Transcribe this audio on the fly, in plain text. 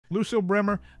Lucille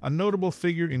Bremer, a notable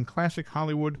figure in classic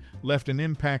Hollywood, left an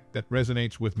impact that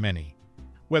resonates with many.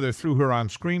 Whether through her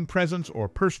on-screen presence or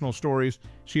personal stories,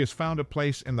 she has found a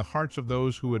place in the hearts of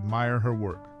those who admire her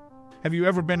work. Have you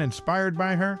ever been inspired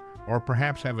by her, or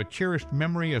perhaps have a cherished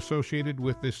memory associated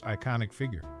with this iconic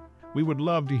figure? We would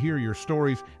love to hear your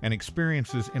stories and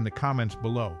experiences in the comments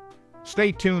below.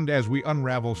 Stay tuned as we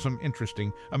unravel some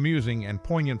interesting, amusing, and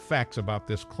poignant facts about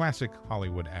this classic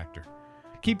Hollywood actor.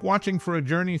 Keep watching for a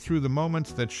journey through the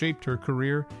moments that shaped her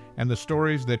career and the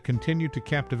stories that continue to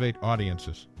captivate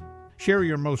audiences. Share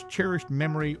your most cherished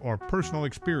memory or personal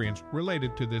experience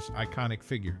related to this iconic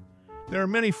figure. There are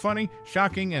many funny,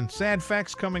 shocking, and sad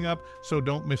facts coming up, so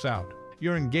don't miss out.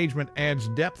 Your engagement adds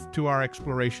depth to our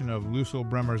exploration of Lucille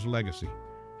Bremer's legacy.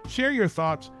 Share your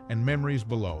thoughts and memories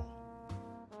below.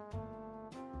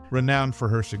 Renowned for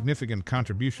her significant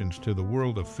contributions to the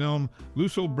world of film,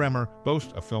 Lucille Bremer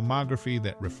boasts a filmography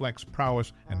that reflects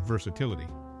prowess and versatility.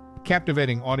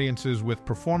 Captivating audiences with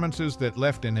performances that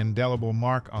left an indelible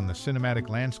mark on the cinematic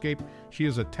landscape, she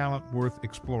is a talent worth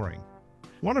exploring.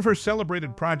 One of her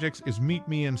celebrated projects is Meet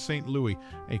Me in St. Louis,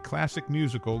 a classic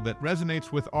musical that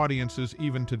resonates with audiences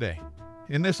even today.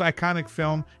 In this iconic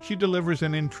film, she delivers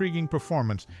an intriguing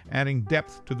performance, adding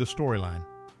depth to the storyline.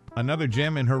 Another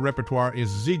gem in her repertoire is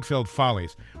Ziegfeld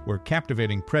Follies, where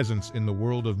captivating presence in the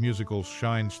world of musicals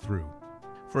shines through.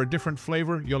 For a different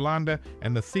flavor, Yolanda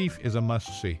and The Thief is a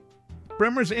must-see.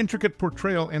 Bremer's intricate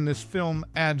portrayal in this film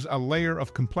adds a layer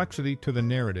of complexity to the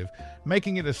narrative,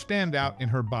 making it a standout in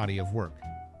her body of work.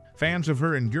 Fans of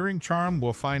her enduring charm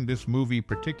will find this movie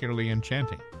particularly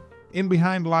enchanting. In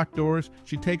Behind Locked Doors,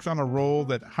 she takes on a role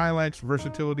that highlights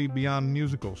versatility beyond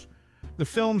musicals. The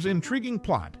film's intriguing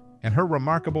plot and her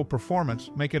remarkable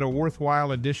performance make it a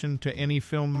worthwhile addition to any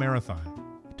film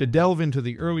marathon. To delve into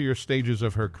the earlier stages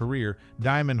of her career,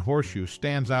 Diamond Horseshoe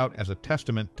stands out as a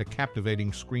testament to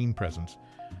captivating screen presence.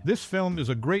 This film is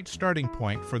a great starting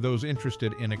point for those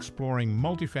interested in exploring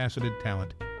multifaceted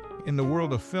talent. In the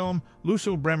world of film,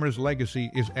 Lucille Bremer's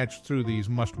legacy is etched through these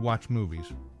must-watch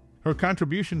movies. Her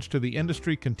contributions to the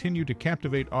industry continue to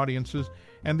captivate audiences,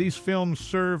 and these films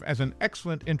serve as an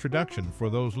excellent introduction for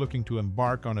those looking to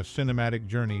embark on a cinematic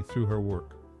journey through her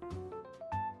work.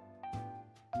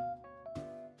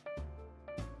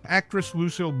 Actress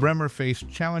Lucille Bremer faced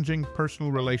challenging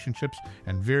personal relationships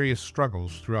and various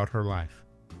struggles throughout her life.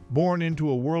 Born into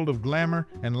a world of glamour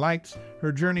and lights,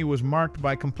 her journey was marked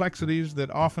by complexities that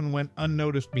often went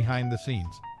unnoticed behind the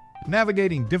scenes.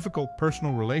 Navigating difficult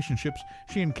personal relationships,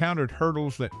 she encountered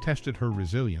hurdles that tested her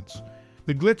resilience.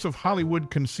 The glitz of Hollywood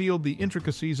concealed the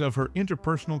intricacies of her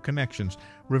interpersonal connections,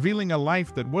 revealing a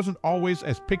life that wasn't always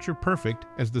as picture-perfect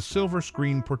as the silver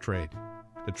screen portrayed.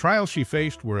 The trials she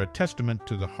faced were a testament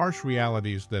to the harsh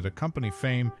realities that accompany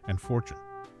fame and fortune.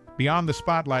 Beyond the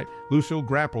spotlight, Lucille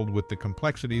grappled with the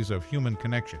complexities of human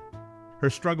connection. Her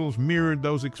struggles mirrored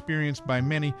those experienced by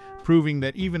many, proving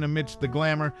that even amidst the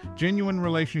glamour, genuine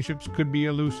relationships could be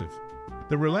elusive.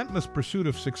 The relentless pursuit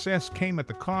of success came at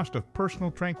the cost of personal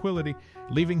tranquility,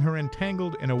 leaving her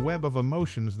entangled in a web of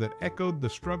emotions that echoed the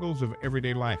struggles of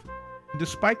everyday life.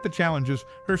 Despite the challenges,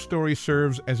 her story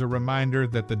serves as a reminder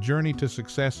that the journey to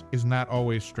success is not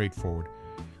always straightforward.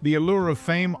 The allure of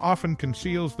fame often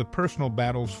conceals the personal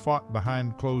battles fought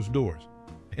behind closed doors.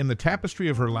 In the tapestry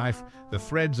of her life, the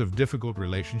threads of difficult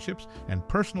relationships and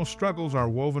personal struggles are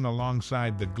woven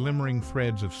alongside the glimmering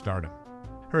threads of stardom.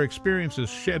 Her experiences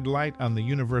shed light on the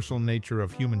universal nature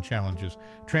of human challenges,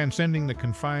 transcending the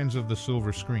confines of the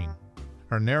silver screen.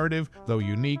 Her narrative, though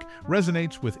unique,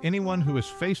 resonates with anyone who has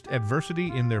faced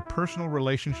adversity in their personal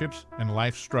relationships and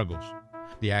life struggles.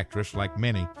 The actress, like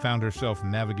many, found herself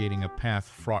navigating a path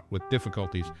fraught with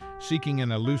difficulties, seeking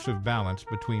an elusive balance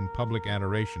between public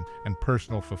adoration and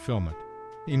personal fulfillment.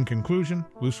 In conclusion,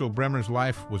 Lucille Bremer's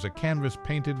life was a canvas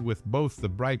painted with both the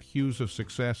bright hues of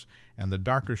success and the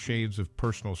darker shades of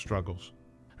personal struggles.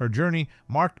 Her journey,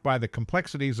 marked by the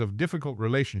complexities of difficult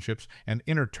relationships and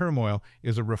inner turmoil,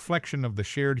 is a reflection of the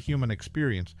shared human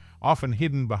experience, often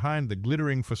hidden behind the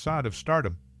glittering facade of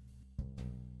stardom.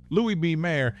 Louis B.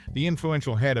 Mayer, the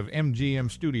influential head of MGM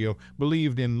Studio,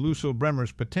 believed in Lucille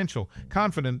Bremer's potential,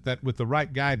 confident that with the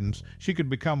right guidance, she could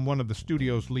become one of the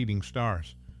studio's leading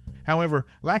stars. However,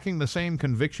 lacking the same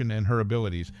conviction in her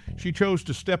abilities, she chose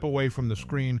to step away from the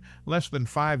screen less than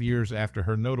 5 years after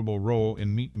her notable role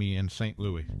in Meet Me in St.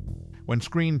 Louis. When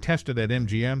screen tested at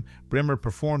MGM, Bremer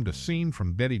performed a scene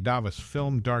from Betty Davis'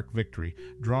 film Dark Victory,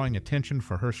 drawing attention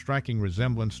for her striking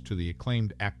resemblance to the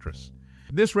acclaimed actress.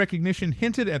 This recognition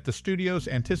hinted at the studio's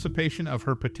anticipation of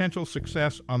her potential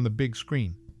success on the big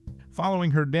screen.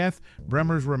 Following her death,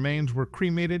 Bremer's remains were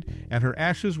cremated and her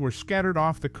ashes were scattered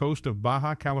off the coast of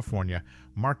Baja California,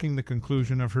 marking the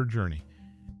conclusion of her journey.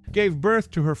 Gave birth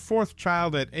to her fourth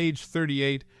child at age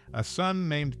 38, a son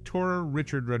named Toro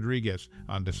Richard Rodriguez,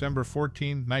 on December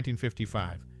 14,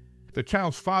 1955. The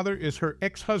child's father is her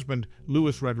ex-husband,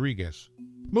 Luis Rodriguez.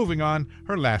 Moving on,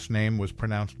 her last name was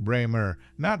pronounced Bremer,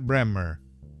 not Bremer.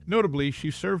 Notably,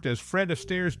 she served as Fred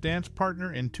Astaire's dance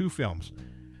partner in 2 films.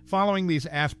 Following these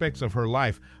aspects of her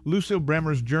life, Lucille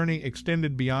Bremer's journey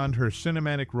extended beyond her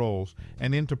cinematic roles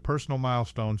and into personal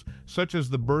milestones, such as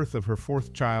the birth of her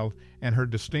 4th child and her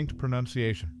distinct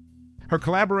pronunciation. Her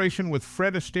collaboration with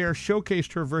Fred Astaire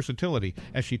showcased her versatility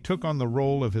as she took on the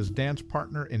role of his dance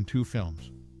partner in 2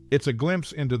 films. It's a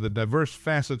glimpse into the diverse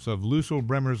facets of Lucille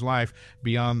Bremer's life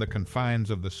beyond the confines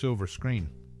of the silver screen.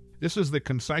 This is the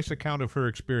concise account of her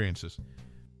experiences.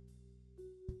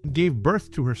 Gave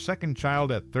birth to her 2nd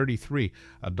child at 33,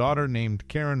 a daughter named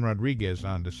Karen Rodriguez,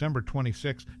 on December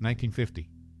 26, 1950.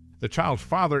 The child's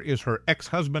father is her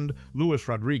ex-husband, Luis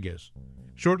Rodriguez.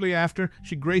 Shortly after,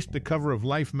 she graced the cover of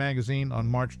Life magazine on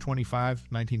March 25,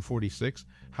 1946,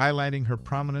 highlighting her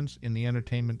prominence in the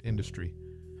entertainment industry.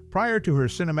 Prior to her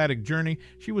cinematic journey,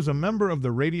 she was a member of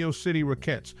the Radio City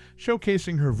Rockettes,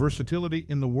 showcasing her versatility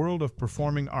in the world of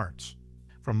performing arts.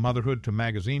 From motherhood to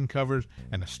magazine covers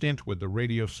and a stint with the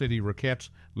Radio City Rockettes,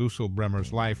 Lucille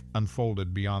Bremer's life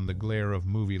unfolded beyond the glare of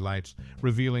movie lights,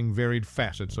 revealing varied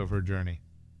facets of her journey.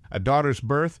 A daughter's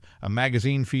birth, a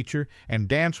magazine feature, and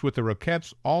Dance with the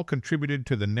Rockettes all contributed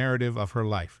to the narrative of her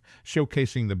life,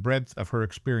 showcasing the breadth of her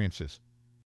experiences.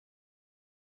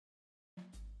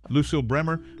 Lucille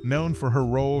Bremer, known for her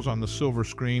roles on the silver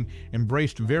screen,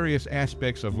 embraced various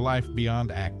aspects of life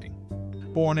beyond acting.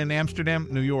 Born in Amsterdam,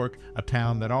 New York, a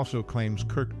town that also claims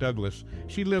Kirk Douglas,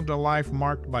 she lived a life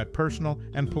marked by personal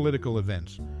and political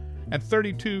events. At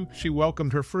 32, she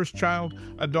welcomed her first child,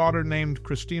 a daughter named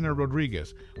Cristina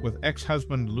Rodriguez, with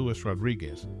ex-husband Luis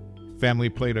Rodriguez. Family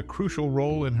played a crucial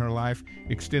role in her life,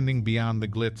 extending beyond the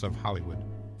glitz of Hollywood.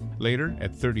 Later,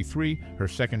 at 33, her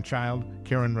 2nd child,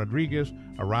 Karen Rodriguez,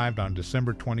 arrived on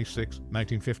December 26,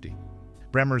 1950.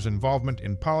 Bremer's involvement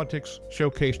in politics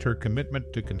showcased her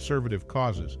commitment to conservative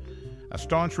causes. A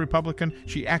staunch Republican,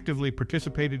 she actively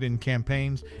participated in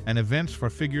campaigns and events for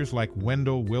figures like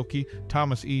Wendell Willkie,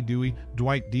 Thomas E. Dewey,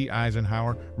 Dwight D.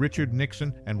 Eisenhower, Richard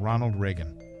Nixon, and Ronald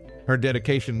Reagan. Her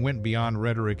dedication went beyond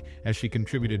rhetoric as she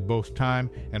contributed both time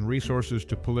and resources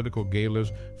to political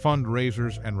galas,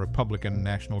 fundraisers, and Republican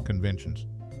national conventions.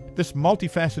 This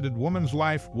multifaceted woman's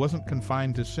life wasn't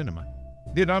confined to cinema.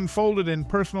 It unfolded in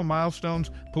personal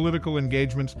milestones, political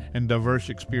engagements, and diverse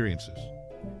experiences.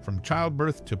 From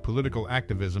childbirth to political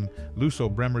activism, Lucille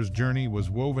Bremer's journey was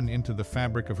woven into the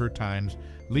fabric of her times,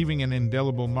 leaving an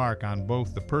indelible mark on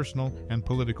both the personal and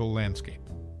political landscape.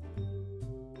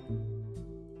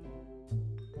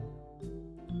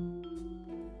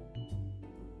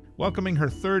 Welcoming her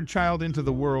 3rd child into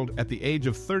the world at the age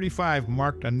of 35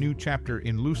 marked a new chapter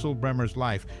in Lucille Bremer's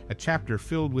life, a chapter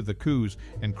filled with the coos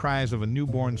and cries of a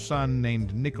newborn son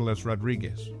named Nicholas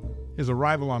Rodriguez. His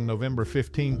arrival on November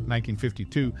 15,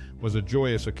 1952, was a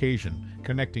joyous occasion,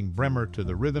 connecting Bremer to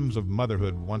the rhythms of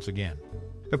motherhood once again.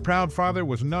 The proud father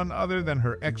was none other than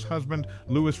her ex-husband,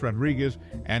 Luis Rodriguez,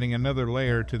 adding another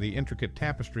layer to the intricate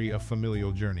tapestry of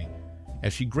familial journey.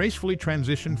 As she gracefully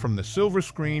transitioned from the silver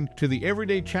screen to the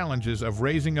everyday challenges of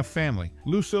raising a family,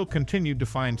 Lucille continued to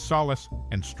find solace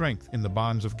and strength in the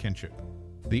bonds of kinship.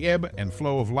 The ebb and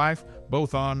flow of life,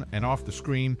 both on and off the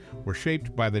screen, were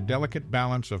shaped by the delicate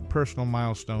balance of personal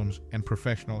milestones and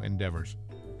professional endeavors.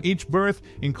 Each birth,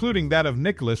 including that of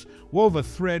Nicholas, wove a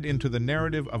thread into the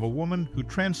narrative of a woman who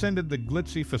transcended the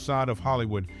glitzy facade of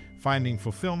Hollywood, finding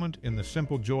fulfillment in the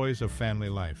simple joys of family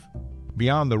life.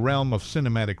 Beyond the realm of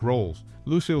cinematic roles,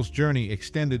 Lucille's journey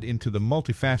extended into the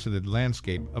multifaceted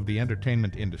landscape of the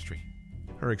entertainment industry.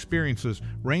 Her experiences,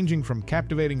 ranging from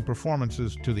captivating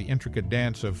performances to the intricate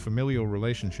dance of familial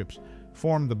relationships,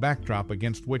 formed the backdrop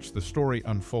against which the story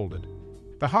unfolded.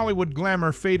 The Hollywood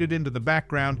glamour faded into the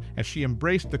background as she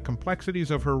embraced the complexities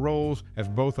of her roles as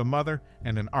both a mother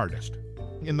and an artist.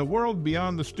 In the world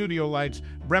beyond the studio lights,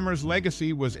 Bremer's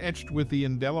legacy was etched with the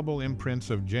indelible imprints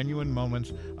of genuine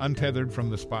moments untethered from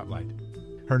the spotlight.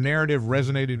 Her narrative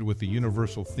resonated with the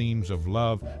universal themes of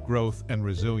love, growth, and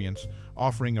resilience,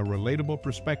 offering a relatable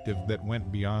perspective that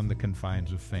went beyond the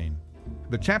confines of fame.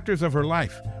 The chapters of her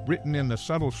life, written in the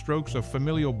subtle strokes of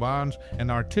familial bonds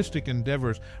and artistic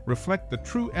endeavors, reflect the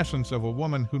true essence of a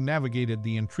woman who navigated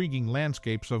the intriguing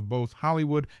landscapes of both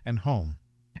Hollywood and home.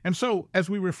 And so, as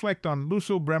we reflect on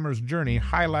Lucille Bremer's journey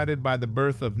highlighted by the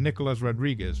birth of Nicholas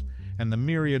Rodriguez, and the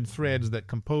myriad threads that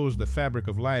compose the fabric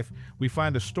of life, we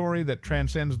find a story that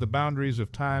transcends the boundaries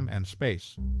of time and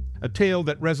space. A tale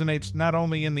that resonates not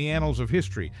only in the annals of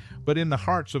history, but in the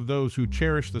hearts of those who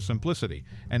cherish the simplicity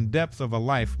and depth of a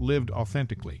life lived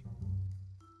authentically.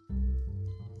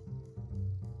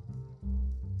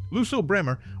 Lucille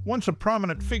Bremer, once a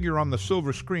prominent figure on the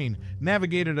silver screen,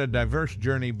 navigated a diverse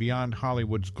journey beyond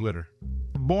Hollywood's glitter.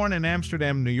 Born in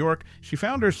Amsterdam, New York, she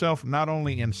found herself not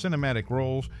only in cinematic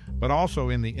roles, but also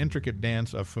in the intricate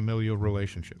dance of familial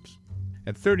relationships.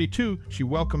 At 32, she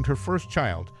welcomed her first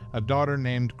child, a daughter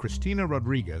named Cristina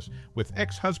Rodriguez, with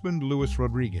ex-husband Luis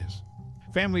Rodriguez.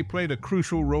 Family played a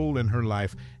crucial role in her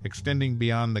life, extending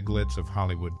beyond the glitz of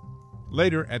Hollywood.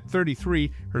 Later, at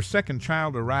 33, her second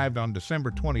child arrived on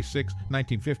December 26,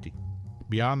 1950.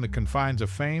 Beyond the confines of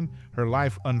fame, her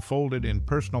life unfolded in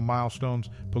personal milestones,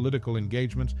 political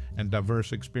engagements, and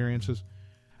diverse experiences.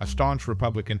 A staunch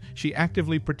Republican, she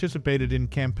actively participated in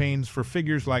campaigns for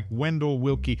figures like Wendell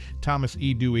Willkie, Thomas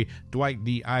E. Dewey, Dwight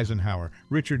D. Eisenhower,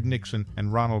 Richard Nixon,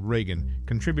 and Ronald Reagan,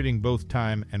 contributing both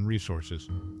time and resources.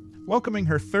 Welcoming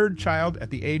her third child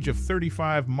at the age of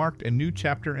 35 marked a new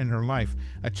chapter in her life,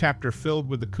 a chapter filled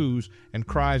with the coups and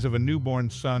cries of a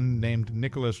newborn son named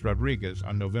Nicholas Rodriguez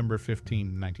on November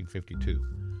 15,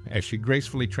 1952. As she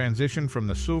gracefully transitioned from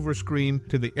the silver screen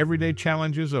to the everyday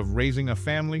challenges of raising a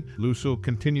family, Lucille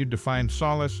continued to find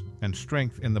solace and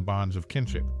strength in the bonds of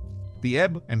kinship. The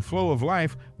ebb and flow of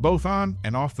life, both on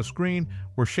and off the screen,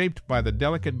 were shaped by the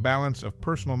delicate balance of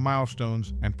personal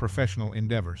milestones and professional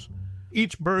endeavors.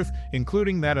 Each birth,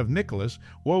 including that of Nicholas,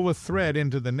 wove a thread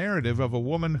into the narrative of a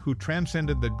woman who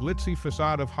transcended the glitzy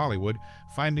facade of Hollywood,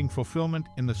 finding fulfillment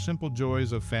in the simple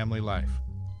joys of family life.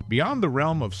 Beyond the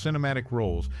realm of cinematic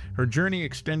roles, her journey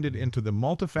extended into the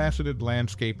multifaceted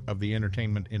landscape of the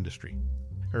entertainment industry.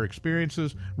 Her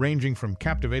experiences, ranging from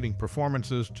captivating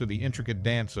performances to the intricate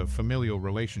dance of familial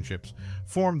relationships,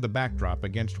 formed the backdrop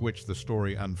against which the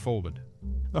story unfolded.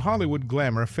 The Hollywood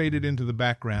glamour faded into the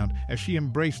background as she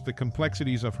embraced the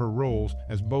complexities of her roles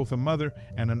as both a mother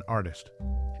and an artist.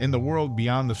 In the world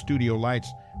beyond the studio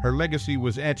lights, her legacy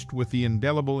was etched with the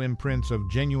indelible imprints of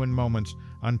genuine moments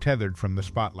untethered from the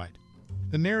spotlight.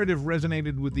 The narrative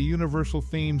resonated with the universal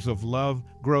themes of love,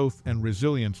 growth, and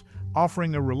resilience,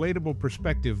 offering a relatable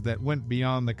perspective that went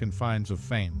beyond the confines of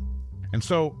fame. And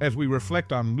so, as we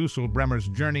reflect on Lucille Bremer's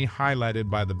journey highlighted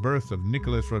by the birth of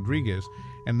Nicholas Rodriguez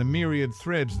and the myriad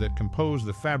threads that compose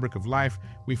the fabric of life,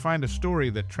 we find a story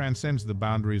that transcends the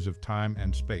boundaries of time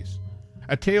and space.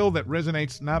 A tale that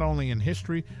resonates not only in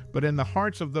history, but in the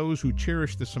hearts of those who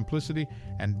cherish the simplicity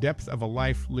and depth of a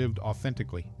life lived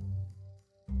authentically.